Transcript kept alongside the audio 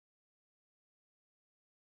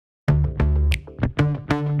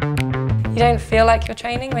don't feel like you're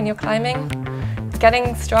training when you're climbing.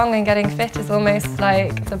 Getting strong and getting fit is almost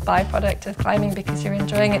like the byproduct of climbing because you're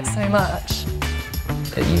enjoying it so much.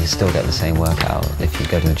 You still get the same workout if you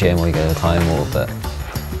go to the gym or you go to the climb wall, but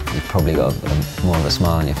you've probably got more of a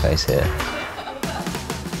smile on your face here.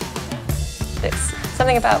 It's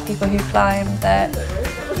something about people who climb that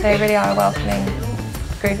they really are a welcoming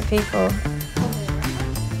group of people.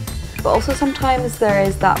 But also sometimes there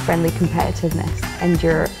is that friendly competitiveness and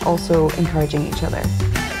you're also encouraging each other.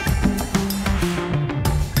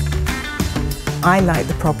 I like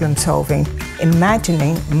the problem solving,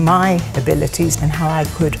 imagining my abilities and how I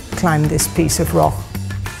could climb this piece of rock.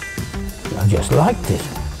 I just liked it.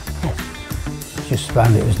 Yes. Just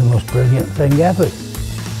found it was the most brilliant thing ever.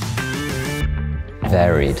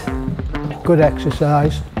 Varied. Good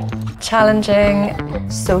exercise. Challenging.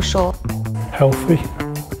 Social. Healthy.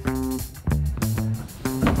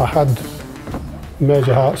 I had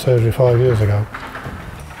major heart surgery 5 years ago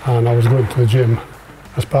and I was going to the gym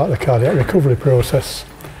as part of the cardiac recovery process,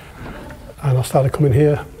 and I started coming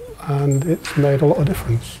here and it's made a lot of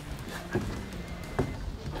difference.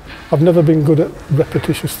 I've never been good at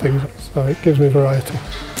repetitious things, so it gives me variety.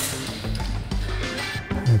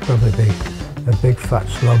 It'd probably be a big fat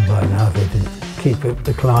slog by now if they didn't keep up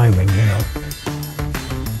the climbing, you know.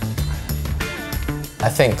 I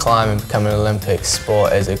think climbing becoming an Olympic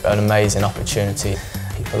sport is an amazing opportunity.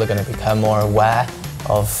 People are going to become more aware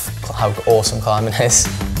of how awesome climbing is.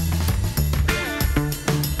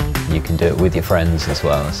 You can do it with your friends as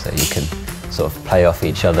well, so you can sort of play off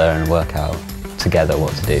each other and work out together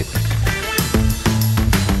what to do.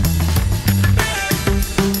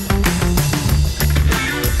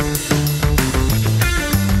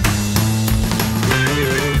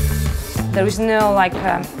 There is no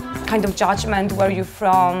kind of judgment where you're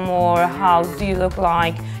from or how do you look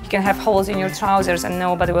like. You can have holes in your trousers and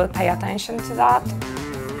nobody will pay attention to that.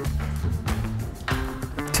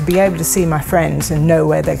 To be able to see my friends and know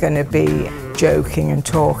where they're going to be joking and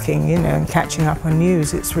talking, you know, and catching up on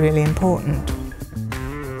news, it's really important.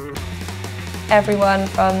 Everyone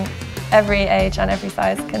from every age and every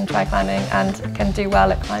size can try climbing and can do well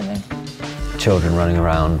at climbing. Children running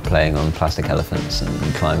around playing on plastic elephants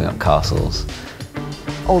and climbing up castles.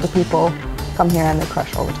 Older people come here and they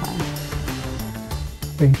crush all the time.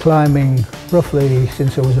 Been climbing roughly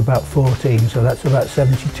since I was about 14, so that's about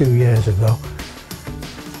 72 years ago.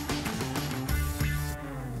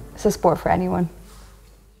 It's a sport for anyone.